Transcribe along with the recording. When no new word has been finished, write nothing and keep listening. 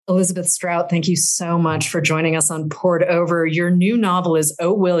Elizabeth Strout, thank you so much for joining us on Poured Over. Your new novel is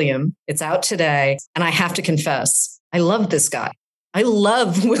Oh, William. It's out today. And I have to confess, I love this guy. I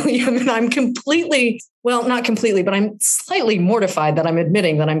love William, and I'm not completely, but I'm slightly mortified that I'm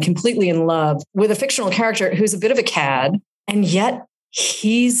admitting that I'm completely in love with a fictional character who's a bit of a cad. And yet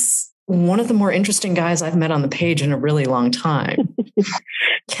he's one of the more interesting guys I've met on the page in a really long time.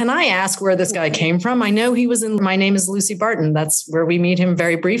 Can I ask where this guy came from? I know he was in My Name is Lucy Barton. That's where we meet him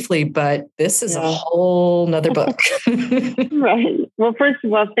very briefly, but this is a whole nother book. Right. Well, first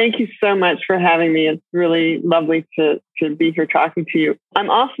of all, thank you so much for having me. It's really lovely to be here talking to you.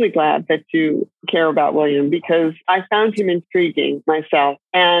 I'm awfully glad that you care about William because I found him intriguing myself.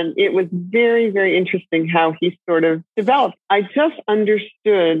 And it was very, very interesting how he sort of developed. I just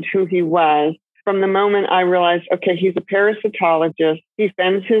understood who he was from the moment I realized, okay, he's a parasitologist. He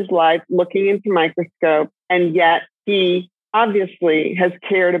spends his life looking into microscopes, and yet he obviously has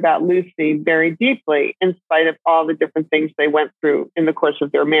cared about Lucy very deeply in spite of all the different things they went through in the course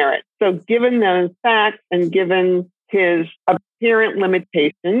of their marriage. So given those facts and given his apparent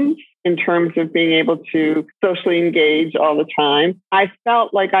limitations in terms of being able to socially engage all the time, I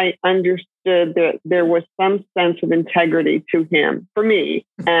felt like I understood that there was some sense of integrity to him for me.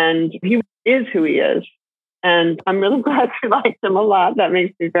 And he is who he is. And I'm really glad you liked him a lot. That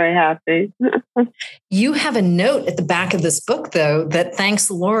makes me very happy. You have a note at the back of this book, though, that thanks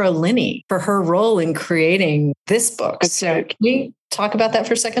Laura Linney for her role in creating this book. So can we talk about that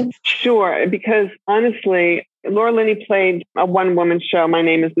for a second? Sure, because honestly, Laura Linney played a one-woman show, My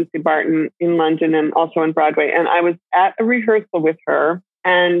Name is Lucy Barton, in London and also on Broadway. And I was at a rehearsal with her,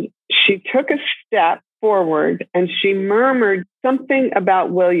 and she took a step forward and she murmured something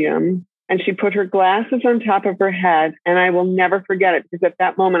about William. And she put her glasses on top of her head, and I will never forget it because at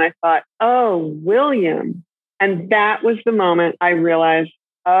that moment I thought, oh, William. And that was the moment I realized,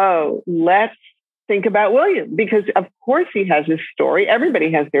 oh, let's think about William, because of course he has his story.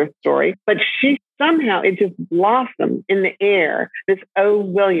 Everybody has their story, but it just blossomed in the air, this oh,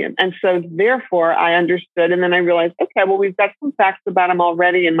 William. And so therefore I understood. And then I realized, okay, well, we've got some facts about him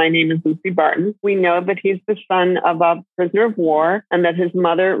already. And My Name is Lucy Barton. We know that he's the son of a prisoner of war and that his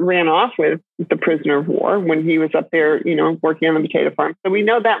mother ran off with the prisoner of war when he was up there, working on the potato farm. So we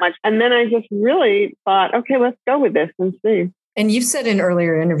know that much. And then I just really thought, okay, let's go with this and see. And you've said in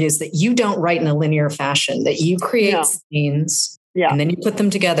earlier interviews that you don't write in a linear fashion, that you create scenes and then you put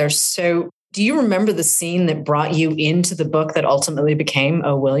them together. So do you remember the scene that brought you into the book that ultimately became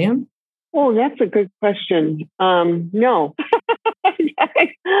Oh, William? Oh, that's a good question. No,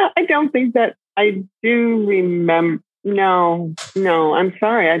 I don't think that I do remember. No, I'm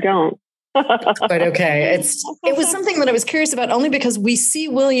sorry, I don't. But okay. It was something that I was curious about only because we see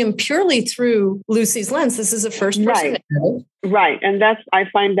William purely through Lucy's lens. This is a first person. Right. And I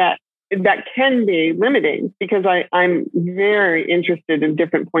find that can be limiting because I'm very interested in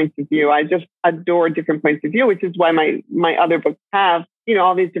different points of view. I just adore different points of view, which is why my other books have,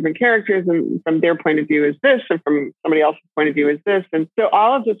 all these different characters, and from their point of view is this, and from somebody else's point of view is this. And so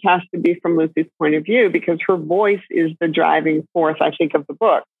all of this has to be from Lucy's point of view because her voice is the driving force, I think, of the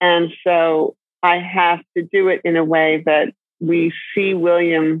book. And so I have to do it in a way that we see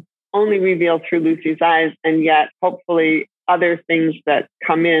William only revealed through Lucy's eyes, and yet hopefully other things that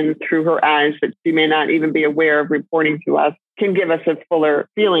come in through her eyes that she may not even be aware of reporting to us can give us a fuller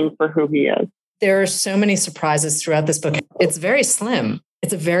feeling for who he is. There are so many surprises throughout this book. It's very slim.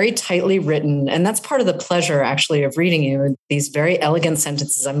 It's a very tightly written, and that's part of the pleasure actually of reading you. These very elegant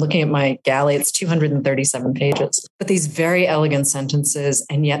sentences. I'm looking at my galley. It's 237 pages, but these very elegant sentences,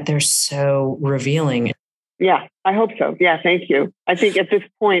 and yet they're so revealing. Yeah, I hope so. Yeah, thank you. I think at this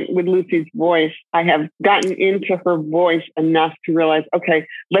point with Lucy's voice, I have gotten into her voice enough to realize, okay,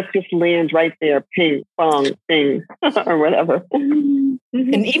 let's just land right there, ping, bong, bing, or whatever. And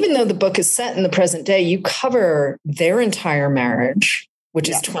even though the book is set in the present day, you cover their entire marriage, which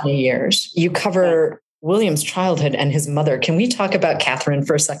is 20 years. You cover William's childhood and his mother. Can we talk about Catherine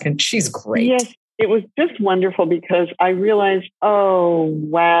for a second? She's great. Yes. It was just wonderful because I realized, oh,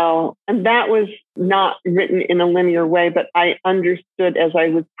 wow. And that was not written in a linear way, but I understood as I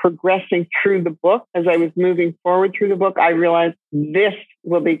was progressing through the book, as I was moving forward through the book, I realized this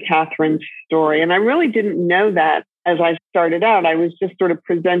will be Catherine's story. And I really didn't know that as I started out. I was just sort of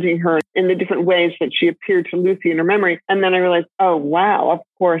presenting her in the different ways that she appeared to Lucy in her memory. And then I realized, oh, wow, of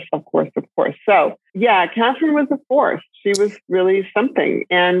course. So yeah, Catherine was a force. She was really something.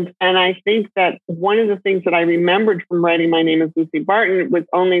 And I think that one of the things that I remembered from writing My Name is Lucy Barton was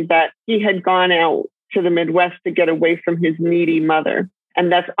only that he had gone out to the Midwest to get away from his needy mother.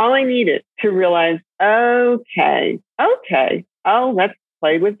 And that's all I needed to realize, okay. Oh,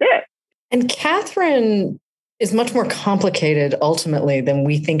 played with this. And Catherine is much more complicated ultimately than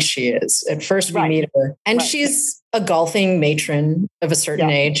we think she is. At first we meet her and she's a golfing matron of a certain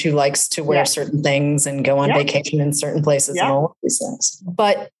age who likes to wear certain things and go on vacation in certain places and all of these things.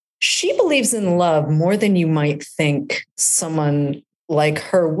 But she believes in love more than you might think someone like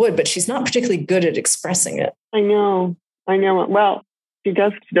her would, but she's not particularly good at expressing it. I know. Well, she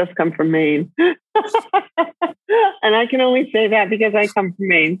does come from Maine. And I can only say that because I come from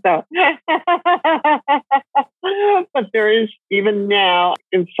Maine. So, but there is, even now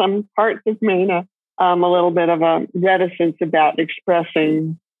in some parts of Maine, a little bit of a reticence about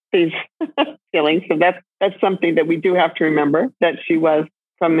expressing these feelings. So that's something that we do have to remember, that she was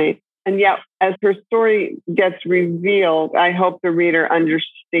from Maine. And yet, as her story gets revealed, I hope the reader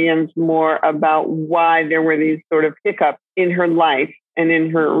understands more about why there were these sort of hiccups in her life and in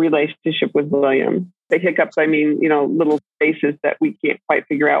her relationship with William. The hiccups, I mean, little spaces that we can't quite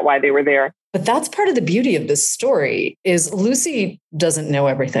figure out why they were there. But that's part of the beauty of this story is Lucy doesn't know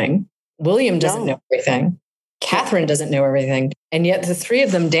everything. William doesn't know everything. Catherine doesn't know everything. And yet the three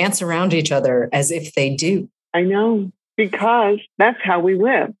of them dance around each other as if they do. I know, because that's how we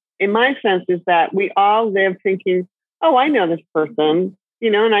live. In my sense is that we all live thinking, oh, I know this person,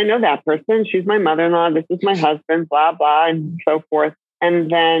 and I know that person. She's my mother-in-law. This is my husband, blah, blah, and so forth.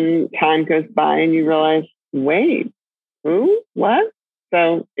 And then time goes by and you realize, wait, who? What?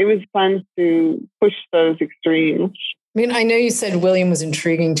 So it was fun to push those extremes. I mean, I know you said William was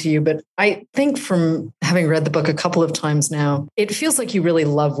intriguing to you, but I think from having read the book a couple of times now, it feels like you really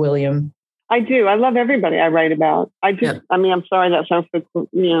love William. I do. I love everybody I write about. I do. Yeah. I mean, I'm sorry that sounds so,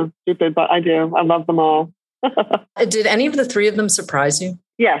 stupid, but I do. I love them all. Did any of the three of them surprise you?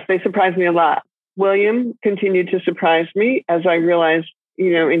 Yes, they surprised me a lot. William continued to surprise me as I realized,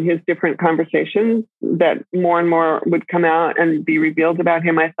 in his different conversations that more and more would come out and be revealed about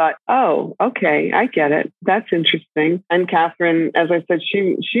him. I thought, oh, okay, I get it. That's interesting. And Catherine, as I said,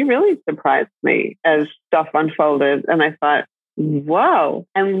 she really surprised me as stuff unfolded. And I thought, whoa.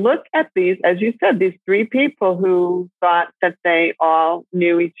 And look at these, as you said, these three people who thought that they all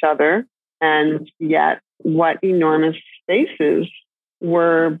knew each other. And yet what enormous spaces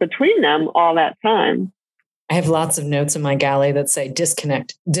were between them all that time. I have lots of notes in my galley that say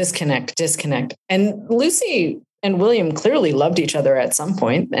disconnect, disconnect, disconnect. And Lucy and William clearly loved each other at some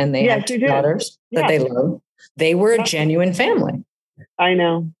point, and they had two daughters that they loved. They were a genuine family. I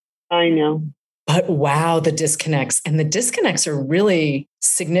know. But wow, the disconnects. And the disconnects are really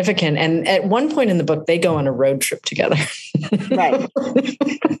significant. And at one point in the book, they go on a road trip together. Right.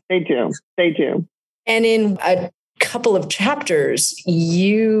 They do. And in a couple of chapters,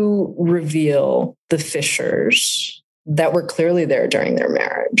 you reveal the Fishers that were clearly there during their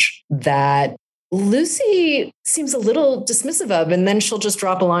marriage, that Lucy seems a little dismissive of, and then she'll just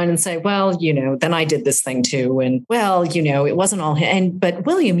drop a line and say, well, then I did this thing too. And well, it wasn't all him. But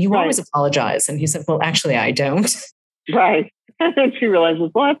William, you always apologize. And he said, well, actually, I don't. Right. And she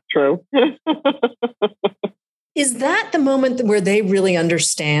realizes, well, that's true. Is that the moment where they really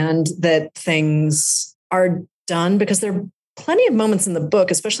understand that things are done? Because there are plenty of moments in the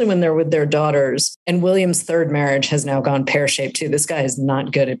book, especially when they're with their daughters, and William's third marriage has now gone pear-shaped too. This guy is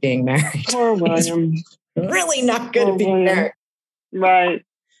not good at being married. Poor William. Really not good at being married. Right.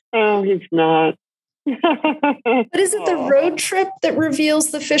 Oh, he's not. But is it the road trip that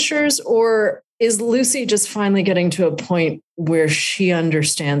reveals the Fishers, or is Lucy just finally getting to a point where she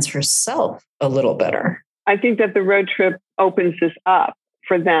understands herself a little better? I think that the road trip opens this up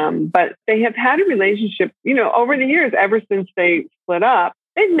for them, but they have had a relationship, over the years, ever since they split up.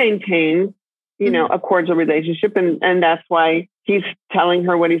 They've maintained, a cordial relationship. And that's why he's telling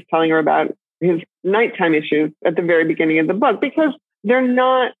her what he's telling her about his nighttime issues at the very beginning of the book, because they're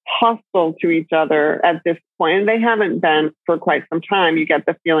not hostile to each other at this point. And they haven't been for quite some time. You get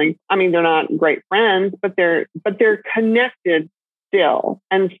the feeling, they're not great friends, but they're connected still.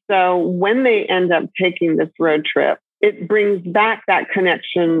 And so when they end up taking this road trip, it brings back that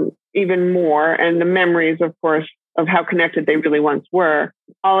connection even more. And the memories, of course, of how connected they really once were.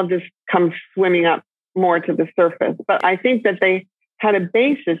 All of this comes swimming up more to the surface. But I think that they had a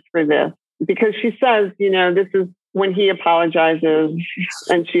basis for this, because she says, this is when he apologizes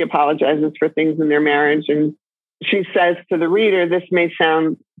and she apologizes for things in their marriage. And she says to the reader, this may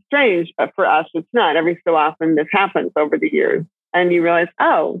sound strange, but for us, it's not. Every so often this happens over the years. And you realize,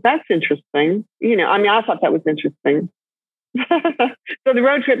 oh, that's interesting. I thought that was interesting. So the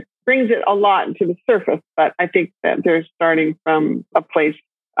road trip brings it a lot to the surface, but I think that they're starting from a place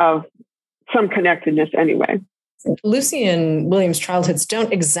of some connectedness anyway. Lucy and William's childhoods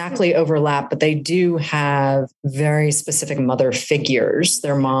don't exactly overlap, but they do have very specific mother figures.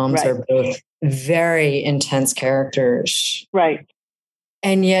 Their moms are both very intense characters. Right.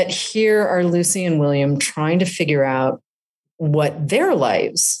 And yet here are Lucy and William trying to figure out what their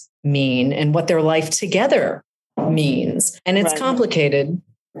lives mean and what their life together means. And it's complicated,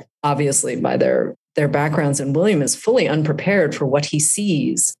 obviously, by their backgrounds. And William is fully unprepared for what he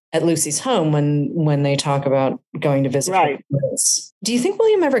sees at Lucy's home when they talk about going to visit. Right. Do you think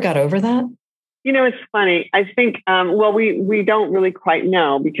William ever got over that? You know, it's funny. I think, we don't really quite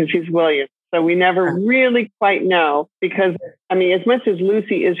know because he's William. So we never really quite know because, I mean, as much as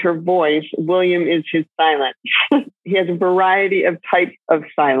Lucy is her voice, William is his silence. He has a variety of types of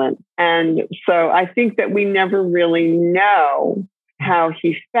silence. And so I think that we never really know how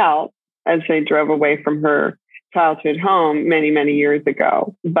he felt as they drove away from her childhood home many, many years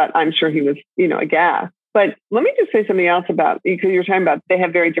ago. But I'm sure he was, aghast. But let me just say something else about, because you're talking about they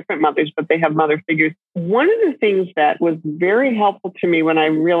have very different mothers, but they have mother figures. One of the things that was very helpful to me when I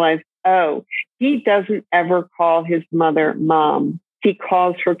realized, he doesn't ever call his mother Mom. He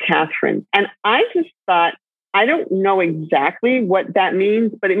calls her Catherine. And I just thought, I don't know exactly what that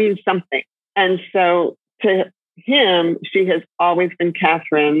means, but it means something. And so to him, she has always been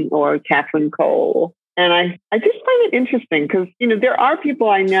Catherine or Catherine Cole. And I just find it interesting because, there are people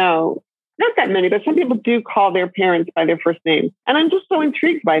I know, not that many, but some people do call their parents by their first name. And I'm just so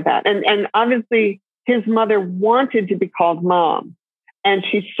intrigued by that. And obviously his mother wanted to be called Mom. And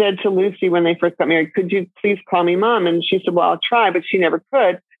she said to Lucy when they first got married, could you please call me Mom? And she said, well, I'll try, but she never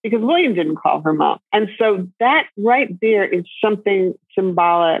could because William didn't call her Mom. And so that right there is something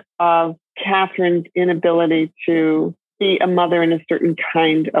symbolic of Catherine's inability to be a mother in a certain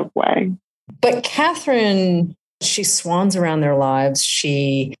kind of way. But Catherine, she swans around their lives.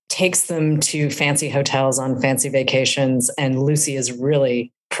 She takes them to fancy hotels on fancy vacations. And Lucy is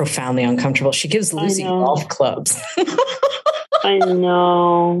really profoundly uncomfortable. She gives Lucy golf clubs. I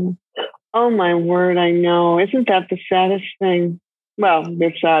know. Oh, my word. I know. Isn't that the saddest thing? Well,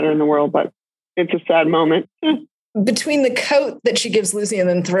 they're sadder in the world, but it's a sad moment. Between the coat that she gives Lucy and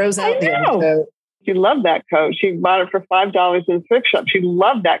then throws out the other coat. She loved that coat. She bought it for $5 in a thrift shop. She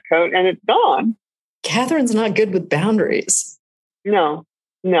loved that coat and it's gone. Catherine's not good with boundaries. No,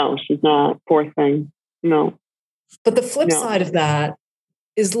 she's not. Poor thing. No. But the flip side of that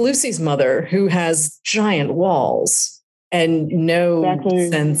is Lucy's mother, who has giant walls and no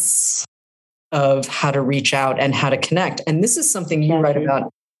sense of how to reach out and how to connect. And this is something you write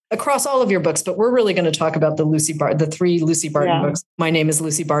about across all of your books, but we're really going to talk about the three Lucy Barton books. My Name is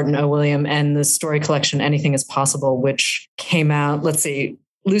Lucy Barton, O. William, and the story collection, Anything is Possible, which came out, let's see,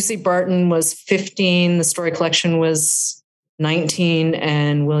 Lucy Barton was 15, the story collection was 19,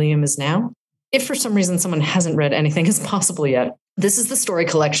 and William is now. If for some reason someone hasn't read Anything is Possible yet, this is the story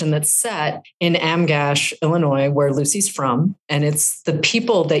collection that's set in Amgash, Illinois, where Lucy's from. And it's the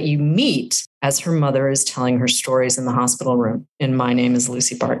people that you meet as her mother is telling her stories in the hospital room in My Name is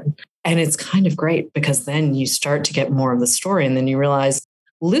Lucy Barton. And it's kind of great because then you start to get more of the story. And then you realize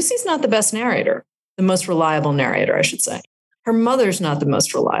Lucy's not the best narrator, the most reliable narrator, I should say. Her mother's not the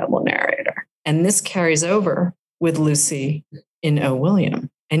most reliable narrator. And this carries over with Lucy in O. William.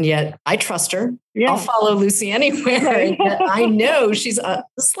 And yet I trust her. Yeah. I'll follow Lucy anywhere. Right. I know she's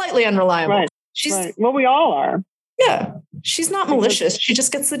slightly unreliable. Right. She's Well, we all are. Yeah. She's not malicious. She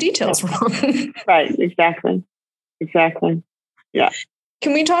just gets the details wrong. Right. Exactly. Yeah.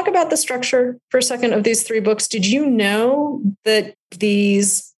 Can we talk about the structure for a second of these three books? Did you know that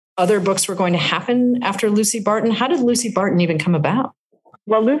these other books were going to happen after Lucy Barton? How did Lucy Barton even come about?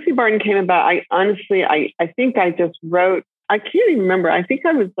 Well, Lucy Barton came about. I think I just wrote, I can't even remember. I think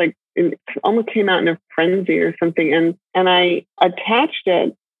I was like, it almost came out in a frenzy or something. And I attached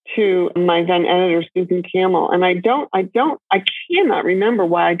it to my then editor, Susan Campbell. And I cannot remember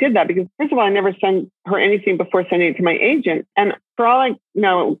why I did that because first of all, I never sent her anything before sending it to my agent. And for all I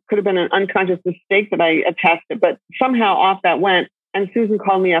know, it could have been an unconscious mistake that I attached it, but somehow off that went. And Susan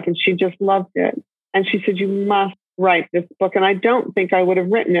called me up and she just loved it. And she said, you must write this book. And I don't think I would have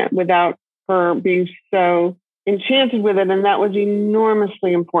written it without her being so enchanted with it. And that was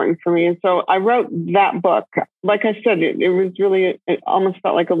enormously important for me. And so I wrote that book. Like I said, it was really, it almost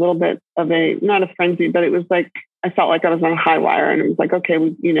felt like a little bit of not a frenzy, but it was like, I felt like I was on a high wire and it was like, okay,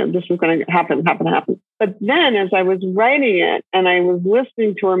 this was going to happen. But then as I was writing it and I was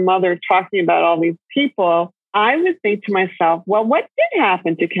listening to her mother talking about all these people, I would think to myself, well, what did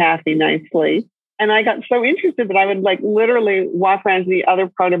happen to Kathy Nicely? And I got so interested that I would like literally walk around to the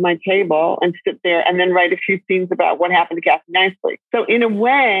other part of my table and sit there and then write a few scenes about what happened to Kathy Nicely. So in a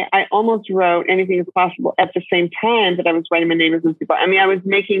way, I almost wrote Anything is Possible at the same time that I was writing My Name is Lucy Barton. I mean, I was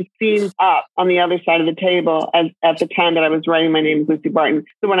making scenes up on the other side of the table at the time that I was writing My Name is Lucy Barton.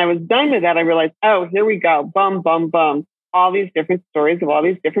 So when I was done with that, I realized, oh, here we go. Bum, bum, bum. All these different stories of all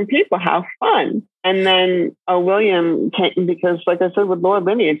these different people. How fun. And then William came because, like I said, with Laura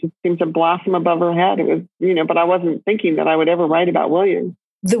Linney, it just seemed to blossom above her head. It was, but I wasn't thinking that I would ever write about William.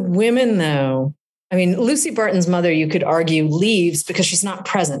 The women, though, I mean, Lucy Barton's mother, you could argue, leaves because she's not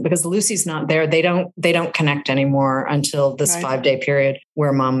present, because Lucy's not there. They don't connect anymore until this 5-day period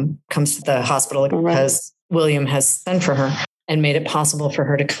where mom comes to the hospital because William has sent for her and made it possible for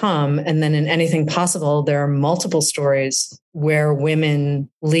her to come. And then in Anything Possible, there are multiple stories where women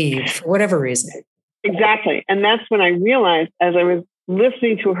leave for whatever reason. Exactly. And that's when I realized, as I was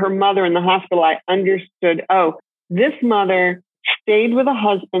listening to her mother in the hospital, I understood, oh, this mother stayed with a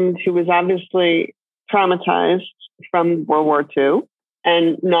husband who was obviously traumatized from World War II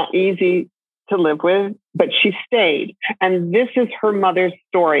and not easy to live with, but she stayed. And this is her mother's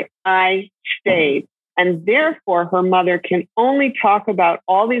story. I stayed. And therefore, her mother can only talk about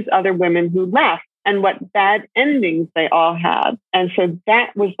all these other women who left and what bad endings they all had. And so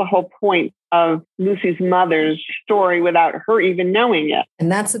that was the whole point of Lucy's mother's story without her even knowing it. And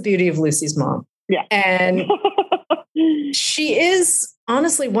that's the beauty of Lucy's mom. Yeah. And she is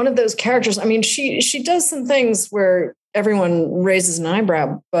honestly one of those characters. I mean, she does some things where everyone raises an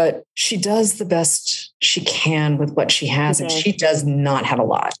eyebrow, but she does the best she can with what she has. And she does not have a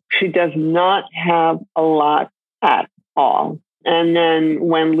lot. She does not have a lot at all. And then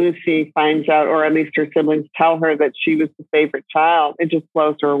when Lucy finds out, or at least her siblings tell her that she was the favorite child, it just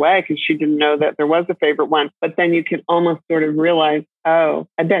blows her away because she didn't know that there was a favorite one. But then you can almost sort of realize, oh,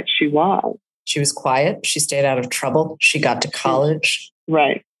 I bet she was. She was quiet. She stayed out of trouble. She got to college.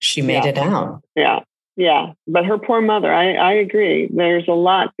 Right. She made it out. Yeah. Yeah. But her poor mother, I agree. There's a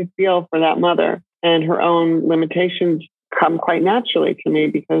lot to feel for that mother, and her own limitations come quite naturally to me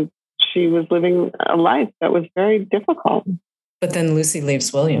because she was living a life that was very difficult. But then Lucy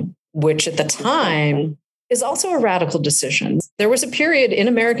leaves William, which at the time is also a radical decision. There was a period in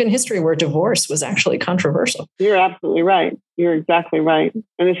American history where divorce was actually controversial. You're absolutely right. You're exactly right.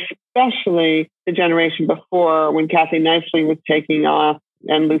 And especially the generation before, when Kathy Nicely was taking off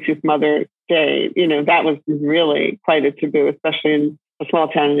and Lucy's mother stayed, that was really quite a taboo, especially in a small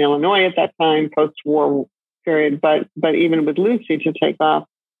town in Illinois at that time, post-war period. But even with Lucy to take off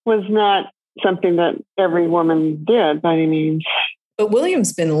was not something that every woman did by any means. But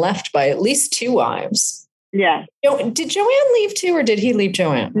William's been left by at least 2 wives. Yeah. Did Joanne leave too, or did he leave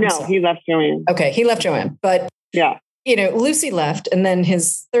Joanne? No, he left Joanne. Okay, he left Joanne. But yeah, Lucy left, and then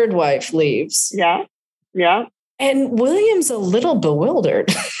his third wife leaves. Yeah. Yeah. And William's a little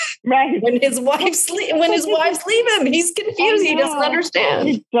bewildered. Right. when his wives leave him, he's confused. He doesn't understand.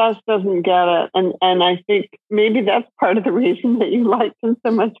 He just doesn't get it. And I think maybe that's part of the reason that you liked him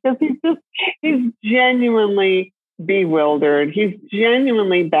so much, because he's genuinely bewildered. He's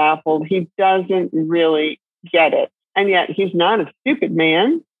genuinely baffled. He doesn't really get it. And yet he's not a stupid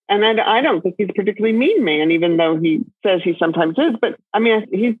man. And I don't think he's a particularly mean man, even though he says he sometimes is. But I mean,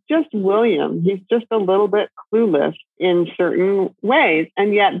 he's just William. He's just a little bit clueless in certain ways.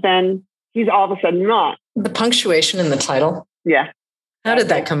 And yet then he's all of a sudden not. The punctuation in the title. Yeah. How did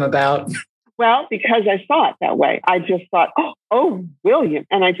that come about? Well, because I saw it that way. I just thought, oh, William.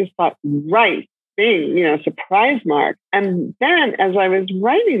 And I just thought, right thing, surprise mark. And then as I was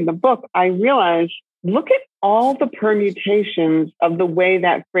writing the book, I realized, look at all the permutations of the way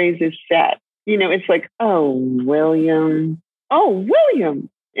that phrase is said. It's like, oh, William.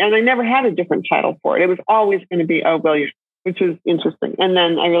 And I never had a different title for it. It was always going to be, oh, William, which was interesting. And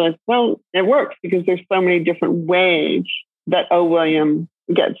then I realized, well, it works because there's so many different ways that oh, William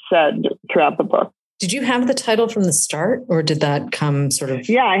gets said throughout the book. Did you have the title from the start, or did that come sort of?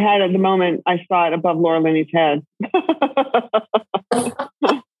 Yeah, I had it the moment I saw it above Laura Linney's head.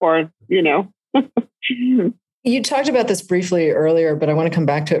 Or, You talked about this briefly earlier, but I want to come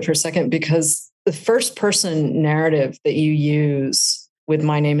back to it for a second, because the first person narrative that you use with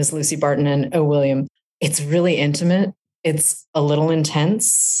My Name is Lucy Barton and Oh, William, it's really intimate. It's a little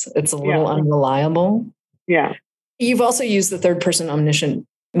intense. It's a little unreliable. Yeah. You've also used the third person omniscient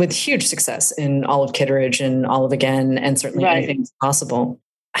with huge success in Olive Kitteridge and Olive Again, and certainly Anything is Possible.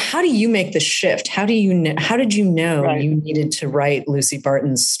 How do you make the shift? How did you know you needed to write Lucy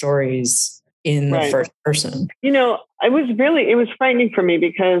Barton's stories in the first person? It was frightening for me,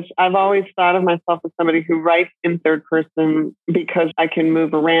 because I've always thought of myself as somebody who writes in third person because I can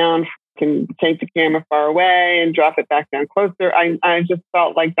move around can take the camera far away and drop it back down closer. I just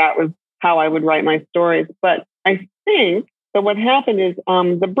felt like that was how I would write my stories. But I think that what happened is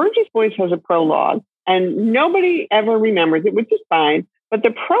the Burgess Boys has a prologue, and nobody ever remembers it, which is fine. But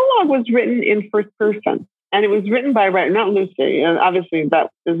the prologue was written in first person, and it was written by a writer, not Lucy. And obviously,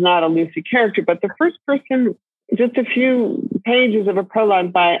 that is not a Lucy character, but the first person, just a few pages of a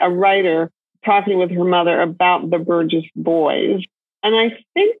prologue by a writer talking with her mother about the Burgess Boys. And I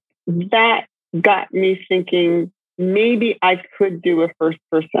think that got me thinking maybe I could do a first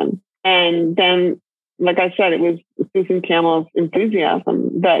person. And then, like I said, it was Susan Campbell's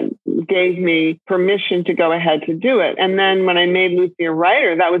enthusiasm that gave me permission to go ahead to do it. And then when I made Lucy a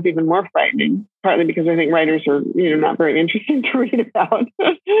writer, that was even more frightening, partly because I think writers are, not very interesting to read about.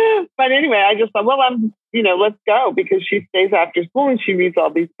 But anyway, I just thought, well, let's go, because she stays after school and she reads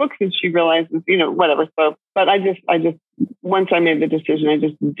all these books and she realizes, whatever. So, but I just, once I made the decision, I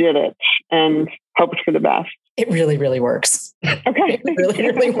just did it and hoped for the best. It really, really works. Okay. It really,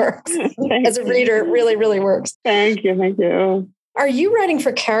 really works. As a reader, it really, really works. Thank you. Thank you. Are you writing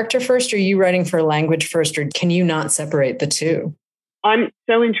for character first, or are you writing for language first, or can you not separate the two? I'm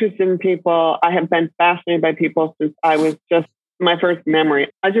so interested in people. I have been fascinated by people since I was just my first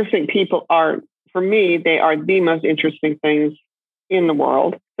memory. I just think people are, for me, they are the most interesting things in the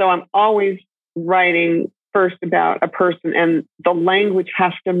world. So I'm always writing first about a person, and the language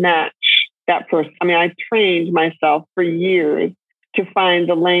has to match that person. I mean, I trained myself for years to find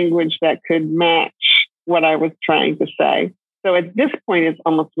the language that could match what I was trying to say. So at this point, it's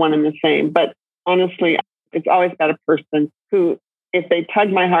almost one and the same. But honestly, it's always about a person who, if they tug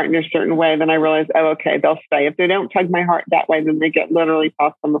my heart in a certain way, then I realize, oh, okay, they'll stay. If they don't tug my heart that way, then they get literally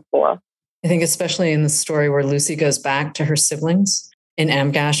tossed on the floor. I think especially in the story where Lucy goes back to her siblings in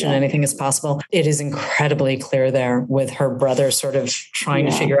Amgash and Anything Is Possible, it is incredibly clear there with her brother sort of trying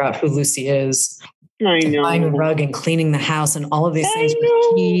to figure out who Lucy is. I know. Buying a rug and cleaning the house and all of these things.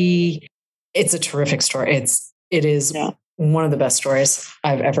 It's a terrific story. It is one of the best stories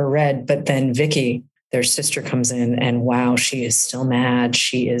I've ever read. But then Vicky, their sister, comes in, and wow, she is still mad.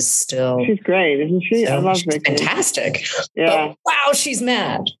 She's great, isn't she? I love Vicky. Fantastic. Yeah. But wow, she's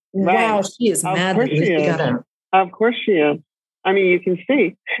mad. Right. Wow, she is mad that Lucy got out. Of course she is. I mean, you can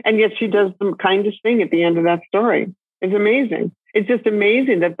see. And yet she does the kindest thing at the end of that story. It's amazing. It's just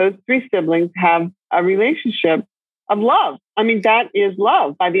amazing that those three siblings have a relationship of love. I mean, that is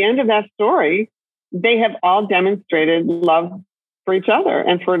love. By the end of that story, they have all demonstrated love for each other,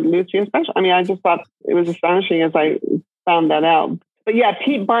 and for Lucy especially. I mean, I just thought it was astonishing as I found that out. But yeah,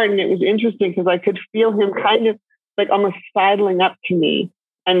 Pete Barton, it was interesting because I could feel him kind of like almost sidling up to me,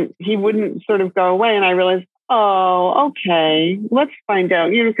 and he wouldn't sort of go away. And I realized, oh, okay, let's find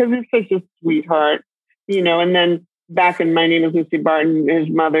out, because he's such a sweetheart, and then back in My Name is Lucy Barton, his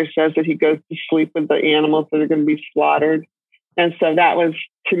mother says that he goes to sleep with the animals that are going to be slaughtered. And so that was,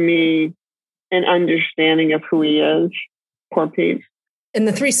 to me, an understanding of who he is. Poor Pete. And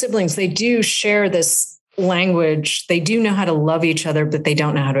the three siblings, they do share this language. They do know how to love each other, but they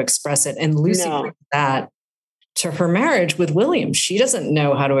don't know how to express it. And Lucy brings that to her marriage with William. She doesn't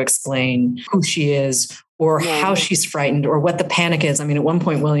know how to explain who she is or how she's frightened or what the panic is. I mean, at one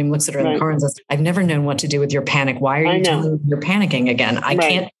point, William looks at her in the car and says, I've never known what to do with your panic. Why are you telling me you're panicking again? I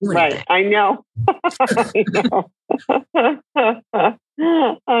can't do anything. I know.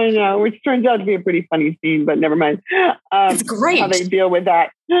 I know, which turns out to be a pretty funny scene, but never mind. It's great how they deal with that.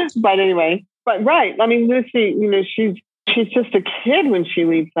 But anyway, I mean, Lucy, she's just a kid when she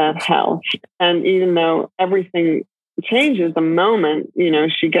leaves that house. And even though everything changes the moment,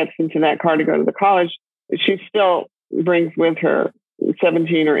 she gets into that car to go to the college, she still brings with her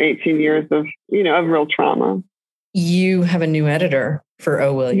 17 or 18 years of real trauma. You have a new editor for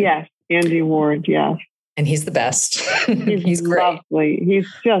O. William. Yes, Andy Ward, yes. And he's the best. He's great. Lovely.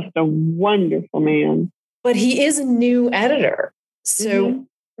 He's just a wonderful man. But he is a new editor. So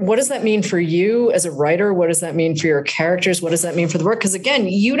what does that mean for you as a writer? What does that mean for your characters? What does that mean for the work? Because again,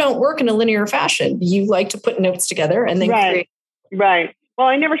 you don't work in a linear fashion. You like to put notes together and then create. Right. Well,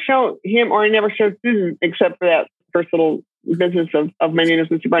 I never show him, or I never show Susan, except for that first little business of My Name is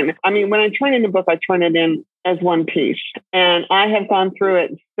Lucy Barton. I mean, when I turn in the book, I turn it in as one piece. And I have gone through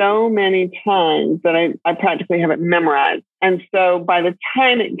it so many times that I practically have it memorized. And so by the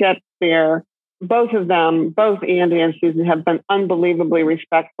time it gets there, both of them, both Andy and Susan, have been unbelievably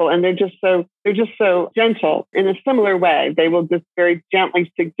respectful. And they're just so gentle in a similar way. They will just very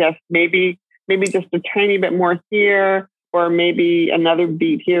gently suggest maybe just a tiny bit more here, or maybe another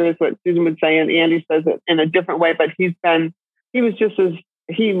beat here is what Susan would say. And Andy says it in a different way, but he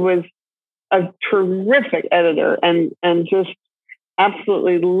was a terrific editor. And just,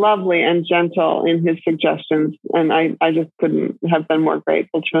 absolutely lovely and gentle in his suggestions. And I just couldn't have been more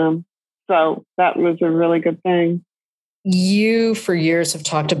grateful to him. So that was a really good thing. You, for years, have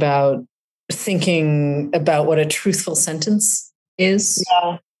talked about thinking about what a truthful sentence is.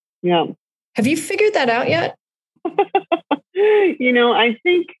 Yeah. Yeah. Have you figured that out yet? I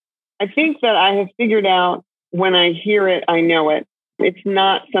think that I have figured out when I hear it, I know it. It's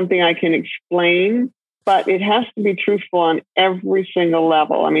not something I can explain, but it has to be truthful on every single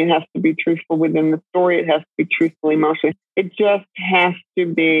level. I mean, it has to be truthful within the story. It has to be truthful emotionally. It just has to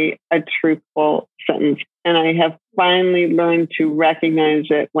be a truthful sentence. And I have finally learned to recognize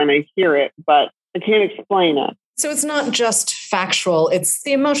it when I hear it, but I can't explain it. So it's not just factual, it's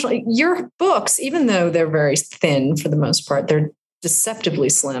the emotional. Your books, even though they're very thin for the most part, they're deceptively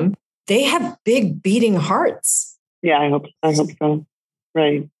slim. They have big beating hearts. Yeah, I hope so.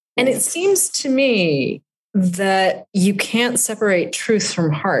 Right. And it seems to me that you can't separate truth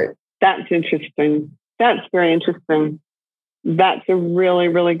from heart. That's interesting. That's very interesting. That's a really,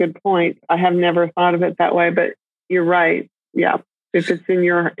 really good point. I have never thought of it that way, but you're right. Yeah. If it's in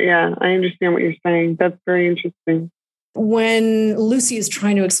I understand what you're saying. That's very interesting. When Lucy is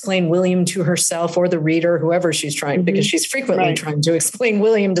trying to explain William to herself or the reader, whoever she's trying, because she's frequently trying to explain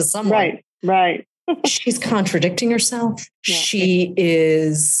William to someone. Right. She's contradicting herself. Yeah. She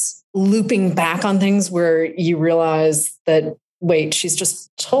is looping back on things where you realize that, wait, she's just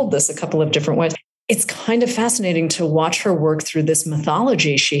told this a couple of different ways. It's kind of fascinating to watch her work through this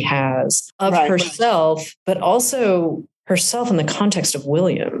mythology she has of herself, but also herself in the context of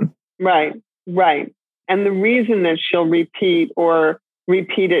William. Right. And the reason that she'll repeat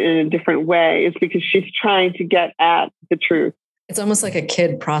it in a different way is because she's trying to get at the truth. It's almost like a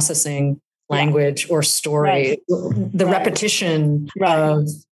kid processing language or story, the repetition of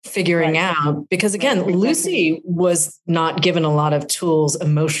figuring out, because again, Lucy was not given a lot of tools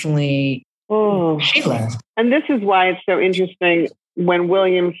emotionally. She learned. And this is why it's so interesting when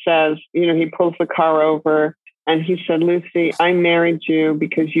William says, he pulls the car over and he said, Lucy, I married you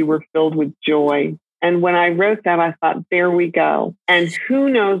because you were filled with joy. And when I wrote that, I thought, there we go. And who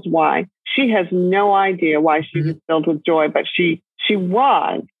knows why? She has no idea why she was filled with joy, but she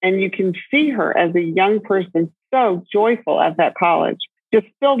was. And you can see her as a young person, so joyful at that college, just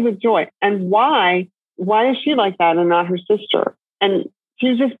filled with joy. And why is she like that and not her sister? And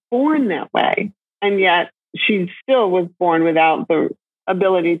she was just born that way. And yet she still was born without the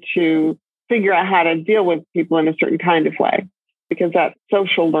ability to figure out how to deal with people in a certain kind of way, because that's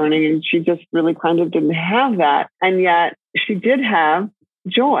social learning. And she just really kind of didn't have that. And yet she did have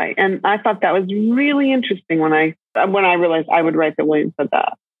joy. And I thought that was really interesting when I realized I would write that William said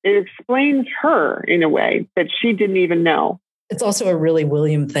that. It explains her in a way that she didn't even know. It's also a really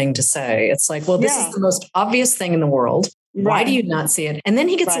William thing to say. It's like, well, this is the most obvious thing in the world. Why do you not see it? And then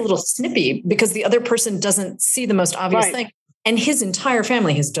he gets a little snippy because the other person doesn't see the most obvious thing. And his entire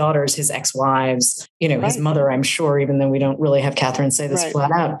family, his daughters, his ex-wives, his mother, I'm sure, even though we don't really have Catherine say this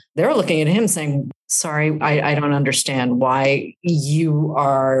flat out, they're looking at him saying, sorry, I don't understand why you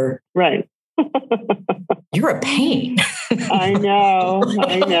are. Right. You're a pain. I know.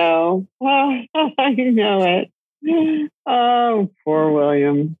 Oh, I know it. Oh, poor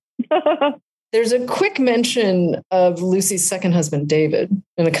William. There's a quick mention of Lucy's second husband, David,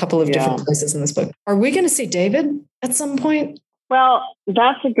 in a couple of different places in this book. Are we going to see David at some point? Well,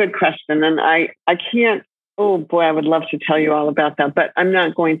 that's a good question. And I can't, oh boy, I would love to tell you all about that, but I'm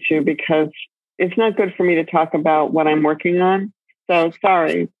not going to because it's not good for me to talk about what I'm working on. So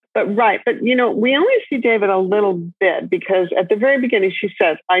sorry. But we only see David a little bit because at the very beginning, she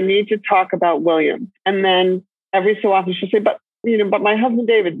says, I need to talk about William. And then every so often she'll say, but my husband,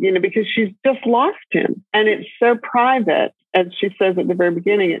 David, because she's just lost him. And it's so private. As she says at the very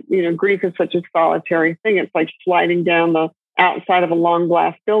beginning, grief is such a solitary thing. It's like sliding down the outside of a long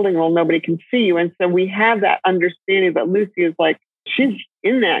glass building where nobody can see you. And so we have that understanding that Lucy is like, she's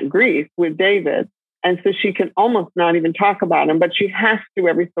in that grief with David. And so she can almost not even talk about him, but she has to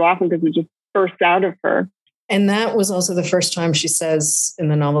every so often because it just bursts out of her. And that was also the first time she says in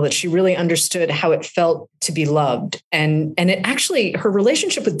the novel that she really understood how it felt to be loved. And it actually, her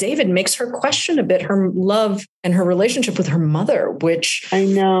relationship with David makes her question a bit her love and her relationship with her mother, which I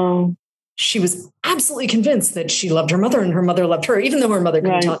know she was absolutely convinced that she loved her mother and her mother loved her, even though her mother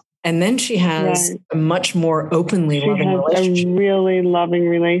couldn't tell. And then she has a much more openly loving relationship. A really loving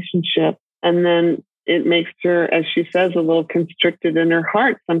relationship. And then it makes her, as she says, a little constricted in her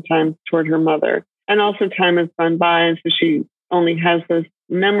heart sometimes toward her mother. And also time has gone by, and so she only has those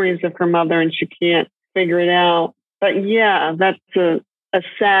memories of her mother and she can't figure it out. But yeah, that's a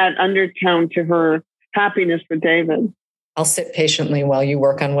sad undertone to her happiness with David. I'll sit patiently while you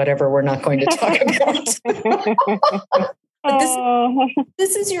work on whatever we're not going to talk about.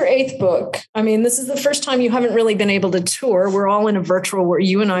 This is your 8th book. I mean, this is the first time you haven't really been able to tour. We're all in a virtual where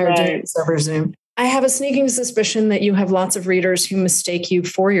you and I are doing this over Zoom. I have a sneaking suspicion that you have lots of readers who mistake you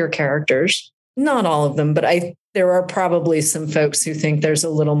for your characters. Not all of them, but there are probably some folks who think there's a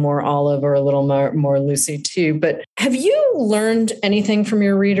little more Olive or a little more Lucy too. But have you learned anything from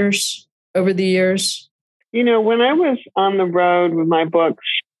your readers over the years? When I was on the road with my books,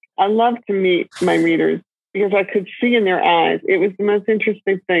 I loved to meet my readers because I could see in their eyes. It was the most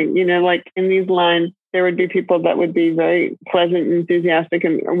interesting thing. Like in these lines, there would be people that would be very pleasant, enthusiastic,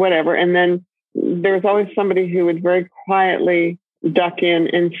 and whatever. And then there was always somebody who would very quietly duck in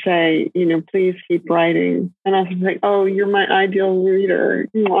and say, please keep writing. And I was like, oh, you're my ideal reader.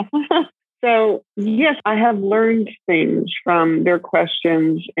 So yes, I have learned things from their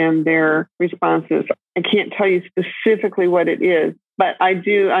questions and their responses. I can't tell you specifically what it is, but I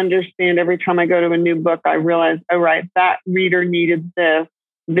do understand every time I go to a new book, I realize, oh, right, that reader needed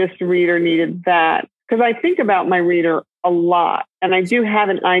this reader needed that. Because I think about my reader a lot. And I do have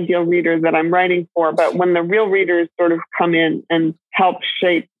an ideal reader that I'm writing for. But when the real readers sort of come in and help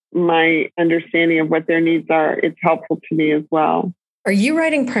shape my understanding of what their needs are, it's helpful to me as well. Are you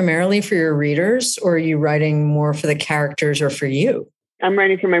writing primarily for your readers, or are you writing more for the characters or for you? I'm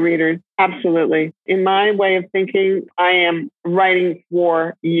writing for my readers. Absolutely. In my way of thinking, I am writing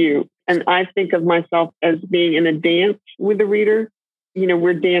for you. And I think of myself as being in a dance with the reader.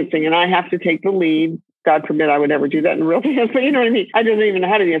 We're dancing and I have to take the lead. God forbid I would ever do that in real dance, but you know what I mean? I don't even know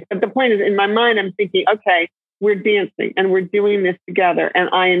how to dance. But the point is, in my mind, I'm thinking, okay, we're dancing and we're doing this together. And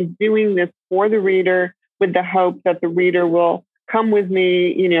I am doing this for the reader with the hope that the reader will come with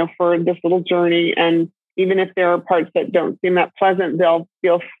me, for this little journey. And even if there are parts that don't seem that pleasant, they'll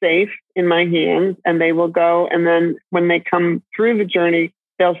feel safe in my hands and they will go. And then when they come through the journey,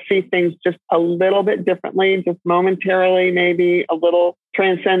 they'll see things just a little bit differently, just momentarily, maybe a little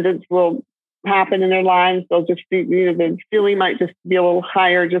transcendence will happen in their lives. They'll just see, the feeling might just be a little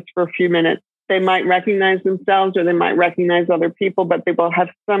higher just for a few minutes. They might recognize themselves or they might recognize other people, but they will have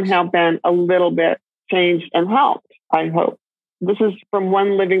somehow been a little bit changed and helped, I hope. This is from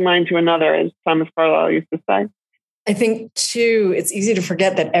one living mind to another, as Thomas Carlyle used to say. I think, too, it's easy to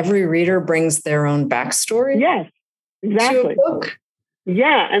forget that every reader brings their own backstory. Yes, exactly. To a book.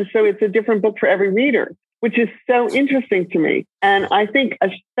 Yeah, and so it's a different book for every reader, which is so interesting to me. And I think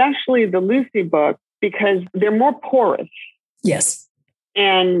especially the Lucy book, because they're more porous. Yes.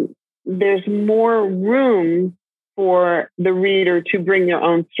 And there's more room for the reader to bring their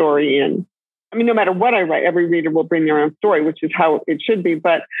own story in. I mean, no matter what I write, every reader will bring their own story, which is how it should be.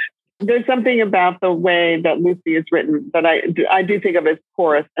 But there's something about the way that Lucy is written that I do think of as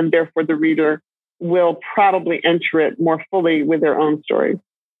porous, and therefore the reader will probably enter it more fully with their own story.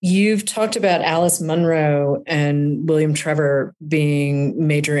 You've talked about Alice Munro and William Trevor being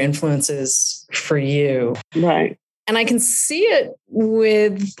major influences for you. Right. And I can see it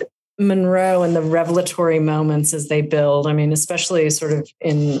with Munro and the revelatory moments as they build. I mean, especially sort of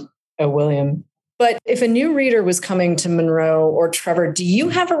in O. William. But if a new reader was coming to Munro or Trevor, do you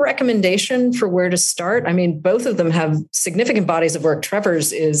have a recommendation for where to start? I mean, both of them have significant bodies of work.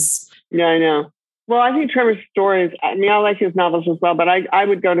 Trevor's is... Yeah, I know. Well, I think Trevor's stories, I like his novels as well, but I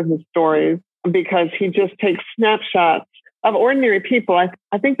would go to his stories because he just takes snapshots of ordinary people.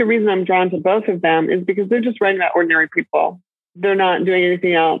 I think the reason I'm drawn to both of them is because they're just writing about ordinary people. They're not doing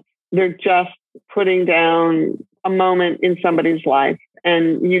anything else. They're just putting down a moment in somebody's life.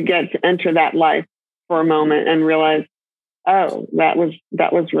 And you get to enter that life for a moment and realize, oh, that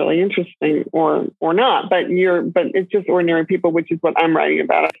was really interesting, or not. But it's just ordinary people, which is what I'm writing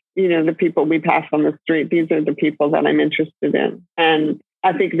about. The people we pass on the street. These are the people that I'm interested in. And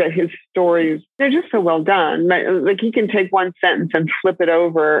I think that his stories, they're just so well done. Like he can take one sentence and flip it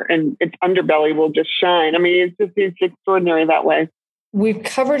over, and its underbelly will just shine. I mean, it's extraordinary that way. We've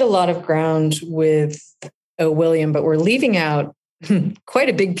covered a lot of ground with O. William, but we're leaving out quite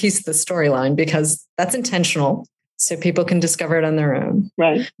a big piece of the storyline because that's intentional. So people can discover it on their own.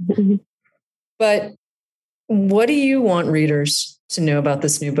 Right. But what do you want readers to know about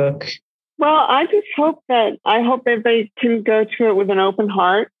this new book? Well, I hope that they can go to it with an open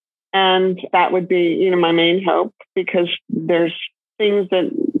heart. And that would be, my main hope, because there's things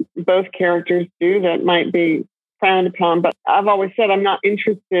that both characters do that might be frowned upon. But I've always said I'm not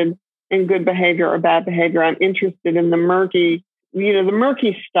interested in good behavior or bad behavior. I'm interested in the murky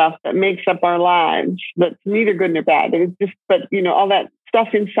stuff that makes up our lives. That's neither good nor bad. It's just, but all that stuff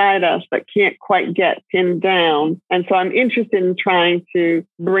inside us that can't quite get pinned down. And so I'm interested in trying to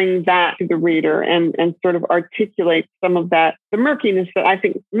bring that to the reader and sort of articulate some of that, the murkiness that I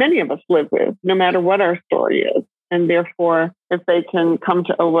think many of us live with, no matter what our story is. And therefore, if they can come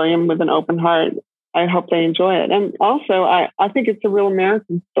to O. William with an open heart, I hope they enjoy it. And also, I think it's a real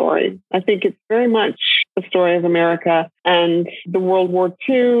American story. I think it's very much the story of America and the World War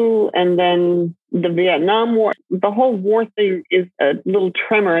II and then the Vietnam War. The whole war thing is a little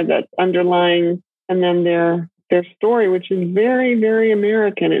tremor that's underlying, and then their story, which is very, very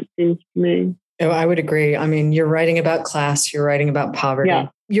American, it seems to me. Oh, I would agree. I mean, you're writing about class, you're writing about poverty. Yeah.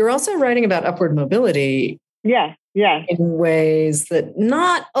 You're also writing about upward mobility. Yeah. In ways that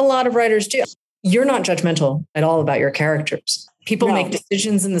not a lot of writers do. You're not judgmental at all about your characters. People make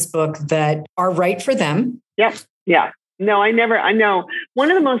decisions in this book that are right for them. Yep. Yeah. No, I know. One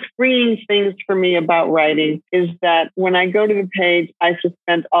of the most freeing things for me about writing is that when I go to the page, I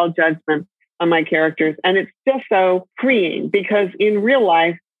suspend all judgment on my characters. And it's just so freeing because in real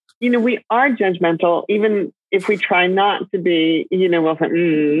life, we are judgmental, even if we try not to be, we'll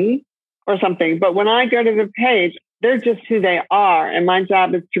say, or something. But when I go to the page, they're just who they are. And my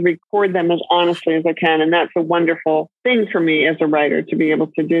job is to record them as honestly as I can. And that's a wonderful thing for me as a writer to be able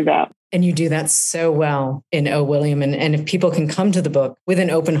to do that. And you do that so well in O. William. And if people can come to the book with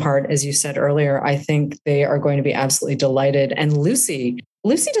an open heart, as you said earlier, I think they are going to be absolutely delighted. And Lucy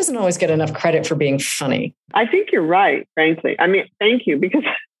doesn't always get enough credit for being funny. I think you're right, frankly. I mean, thank you, because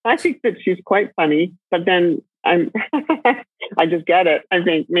I think that she's quite funny, but then I just get it. I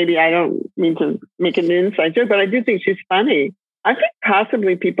think maybe I don't mean to make an inside joke, but I do think she's funny. I think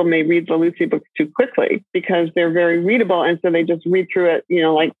possibly people may read the Lucy books too quickly because they're very readable. And so they just read through it,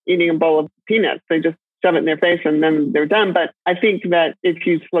 like eating a bowl of peanuts. They just shove it in their face and then they're done. But I think that if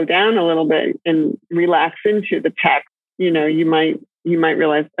you slow down a little bit and relax into the text, you might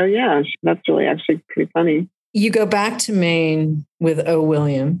realize, oh yeah, that's really actually pretty funny. You go back to Maine with O.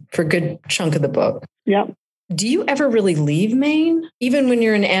 William for a good chunk of the book. Yep. Do you ever really leave Maine? Even when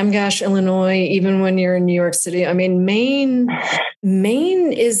you're in Amgash, Illinois, even when you're in New York City? I mean,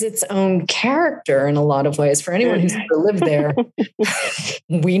 Maine is its own character in a lot of ways. For anyone who's ever lived there,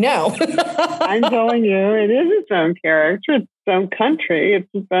 we know. I'm telling you, it is its own character, its own country, it's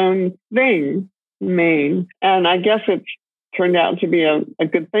its own thing, Maine. And I guess it's turned out to be a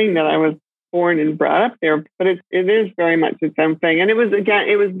good thing that I was born and brought up there, but it is very much its own thing. And it was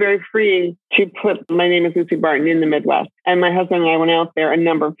very freeing to put My Name is Lucy Barton in the Midwest. And my husband and I went out there a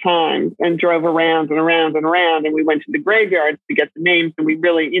number of times and drove around and around and around. And we went to the graveyards to get the names. And we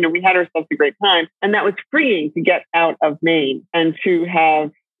really, we had ourselves a great time. And that was freeing to get out of Maine and to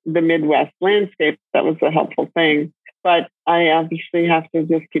have the Midwest landscape. That was a helpful thing. But I obviously have to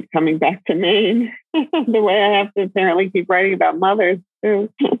just keep coming back to Maine the way I have to apparently keep writing about mothers too.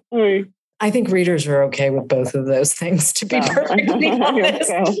 I think readers are okay with both of those things, to be perfectly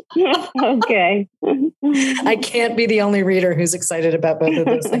honest. Okay. I can't be the only reader who's excited about both of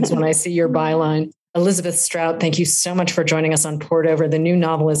those things when I see your byline. Elizabeth Strout, thank you so much for joining us on Poured Over. The new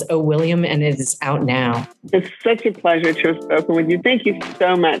novel is O. William, and it is out now. It's such a pleasure to have spoken with you. Thank you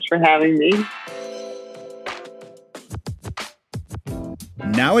so much for having me.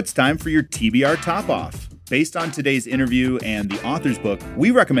 Now it's time for your TBR Top Off. Based on today's interview and the author's book, we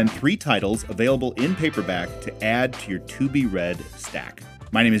recommend 3 titles available in paperback to add to your to-be-read stack.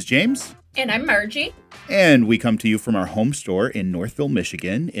 My name is James. And I'm Margie. And we come to you from our home store in Northville,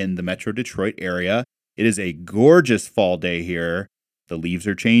 Michigan, in the Metro Detroit area. It is a gorgeous fall day here. The leaves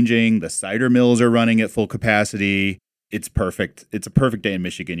are changing. The cider mills are running at full capacity. It's perfect. It's a perfect day in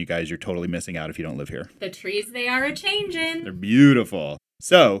Michigan, you guys. You're totally missing out if you don't live here. The trees, they are a-changin'. They're beautiful.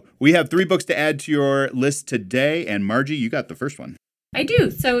 So we have 3 books to add to your list today. And Margie, you got the first one. I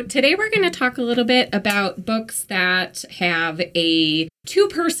do. So today we're going to talk a little bit about books that have a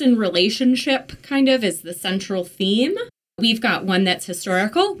 2-person relationship kind of as the central theme. We've got one that's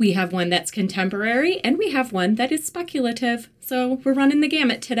historical, we have one that's contemporary, and we have one that is speculative. So we're running the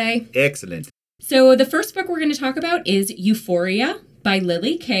gamut today. Excellent. So the first book we're going to talk about is Euphoria by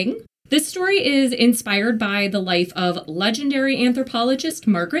Lily King. This story is inspired by the life of legendary anthropologist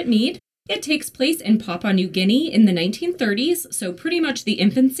Margaret Mead. It takes place in Papua New Guinea in the 1930s, so pretty much the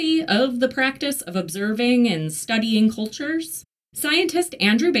infancy of the practice of observing and studying cultures. Scientist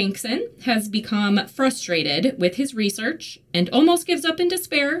Andrew Bankson has become frustrated with his research and almost gives up in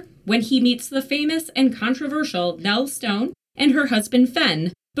despair when he meets the famous and controversial Nell Stone and her husband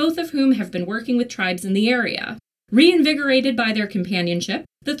Fen, both of whom have been working with tribes in the area. Reinvigorated by their companionship,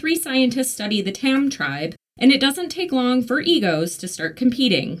 the 3 scientists study the Tam tribe, and it doesn't take long for egos to start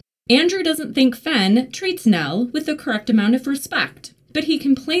competing. Andrew doesn't think Fen treats Nell with the correct amount of respect, but he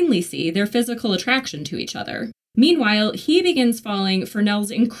can plainly see their physical attraction to each other. Meanwhile, he begins falling for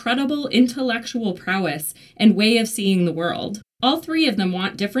Nell's incredible intellectual prowess and way of seeing the world. All three of them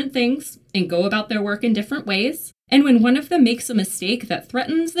want different things and go about their work in different ways, and when one of them makes a mistake that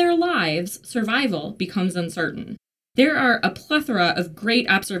threatens their lives, survival becomes uncertain. There are a plethora of great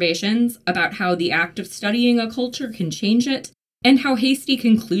observations about how the act of studying a culture can change it, and how hasty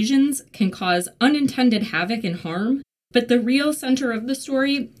conclusions can cause unintended havoc and harm. But the real center of the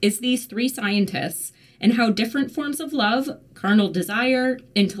story is these three scientists, and how different forms of love, carnal desire,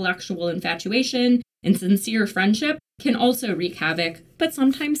 intellectual infatuation, and sincere friendship can also wreak havoc, but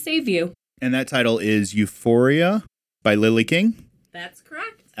sometimes save you. And that title is Euphoria by Lily King? That's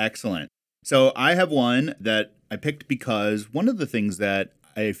correct. Excellent. So I have one that I picked because one of the things that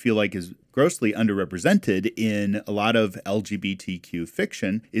I feel like is grossly underrepresented in a lot of LGBTQ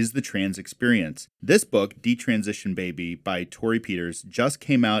fiction is the trans experience. This book, Detransition Baby by Tori Peters, just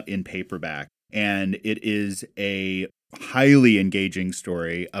came out in paperback, and it is a highly engaging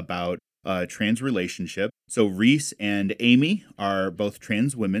story about a trans relationship. So Reese and Amy are both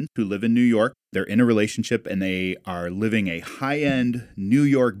trans women who live in New York. They're in a relationship and they are living a high-end New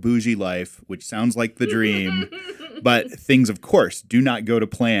York bougie life, which sounds like the dream. But things, of course, do not go to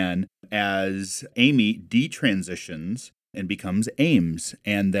plan as Amy detransitions and becomes Ames.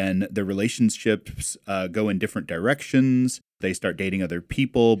 And then the relationships go in different directions. They start dating other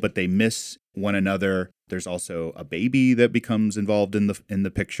people, but they miss one another. There's also a baby that becomes involved in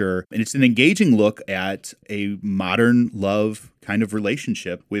the picture. And it's an engaging look at a modern love kind of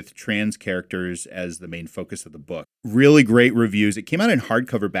relationship with trans characters as the main focus of the book. Really great reviews. It came out in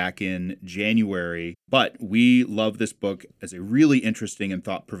hardcover back in January, but we love this book as a really interesting and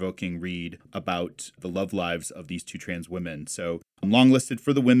thought-provoking read about the love lives of these two trans women. So I'm longlisted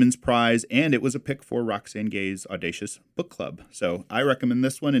for the Women's Prize, and it was a pick for Roxane Gay's Audacious Book Club. So I recommend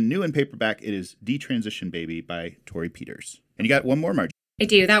this one, and new in paperback, it is Detransition Baby by Tori Peters. And you got one more, Margie. I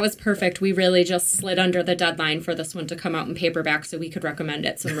do. That was perfect. We really just slid under the deadline for this one to come out in paperback so we could recommend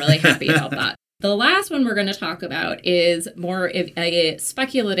it. So I'm really happy about that. The last one we're going to talk about is more of a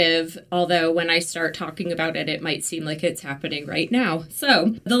speculative, although when I start talking about it, it might seem like it's happening right now.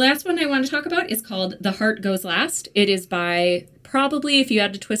 So the last one I want to talk about is called The Heart Goes Last. It is by probably, if you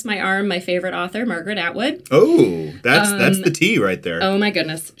had to twist my arm, my favorite author, Margaret Atwood. Oh, that's the tea right there. Oh my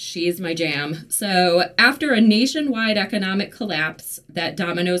goodness, she's my jam. So after a nationwide economic collapse that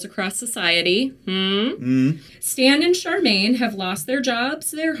dominoes across society, Stan and Charmaine have lost their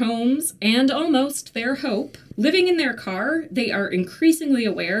jobs, their homes, and almost their hope. Living in their car, they are increasingly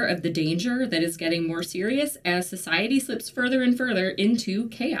aware of the danger that is getting more serious as society slips further and further into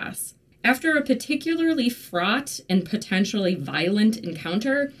chaos. After a particularly fraught and potentially violent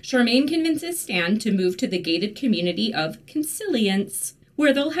encounter, Charmaine convinces Stan to move to the gated community of Consilience,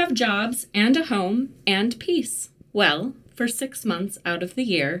 where they'll have jobs and a home and peace. Well, for 6 months out of the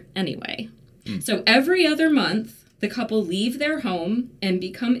year, anyway. So every other month, the couple leave their home and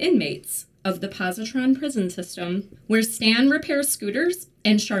become inmates of the Positron prison system, where Stan repairs scooters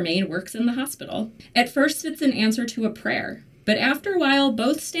and Charmaine works in the hospital. At first, it's an answer to a prayer. But after a while,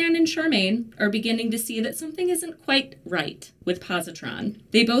 both Stan and Charmaine are beginning to see that something isn't quite right with Positron.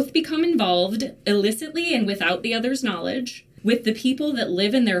 They both become involved, illicitly and without the other's knowledge, with the people that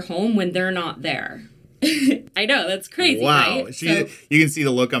live in their home when they're not there. I know, that's crazy, wow. right? You can see the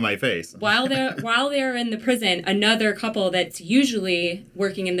look on my face. while they're in the prison, another couple that's usually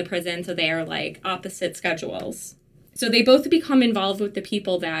working in the prison, so they are like opposite schedules. So they both become involved with the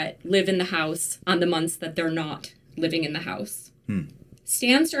people that live in the house on the months that they're not living in the house.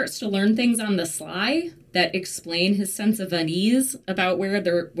 Stan starts to learn things on the sly that explain his sense of unease about where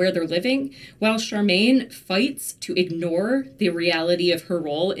they're living, while Charmaine fights to ignore the reality of her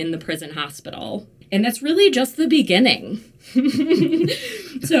role in the prison hospital. And that's really just the beginning.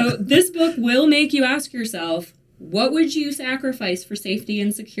 So this book will make you ask yourself, what would you sacrifice for safety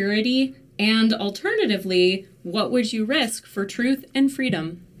and security? And alternatively, what would you risk for truth and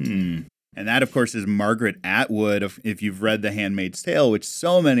freedom? And that, of course, is Margaret Atwood. If you've read The Handmaid's Tale, which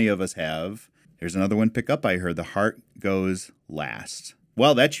so many of us have, there's another one pick up by her, The Heart Goes Last.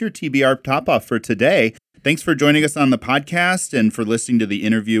 Well, that's your TBR Top-Off for today. Thanks for joining us on the podcast and for listening to the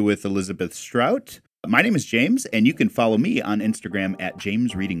interview with Elizabeth Strout. My name is James, and you can follow me on Instagram at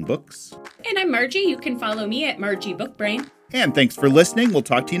JamesReadingBooks. And I'm Margie. You can follow me at Margie Bookbrain. And thanks for listening. We'll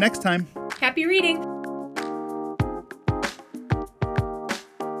talk to you next time. Happy reading.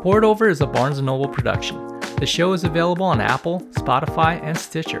 Poured Over is a Barnes & Noble production. The show is available on Apple, Spotify, and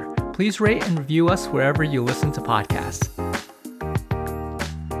Stitcher. Please rate and review us wherever you listen to podcasts.